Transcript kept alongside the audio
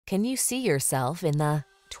Can you see yourself in the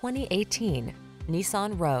 2018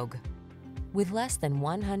 Nissan Rogue? With less than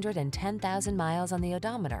 110,000 miles on the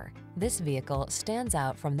odometer, this vehicle stands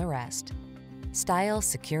out from the rest. Style,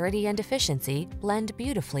 security, and efficiency blend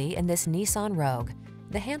beautifully in this Nissan Rogue,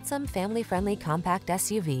 the handsome family-friendly compact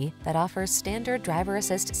SUV that offers standard driver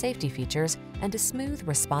assist safety features and a smooth,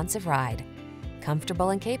 responsive ride. Comfortable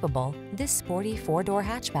and capable, this sporty four-door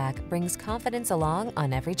hatchback brings confidence along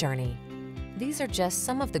on every journey. These are just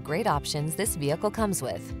some of the great options this vehicle comes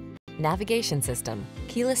with: navigation system,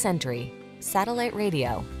 keyless entry, satellite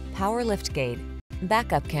radio, power liftgate,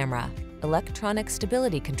 backup camera, electronic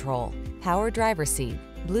stability control, power driver seat,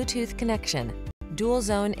 Bluetooth connection, dual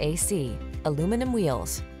zone AC, aluminum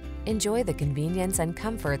wheels. Enjoy the convenience and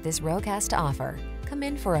comfort this Rogue has to offer. Come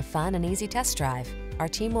in for a fun and easy test drive. Our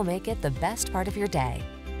team will make it the best part of your day.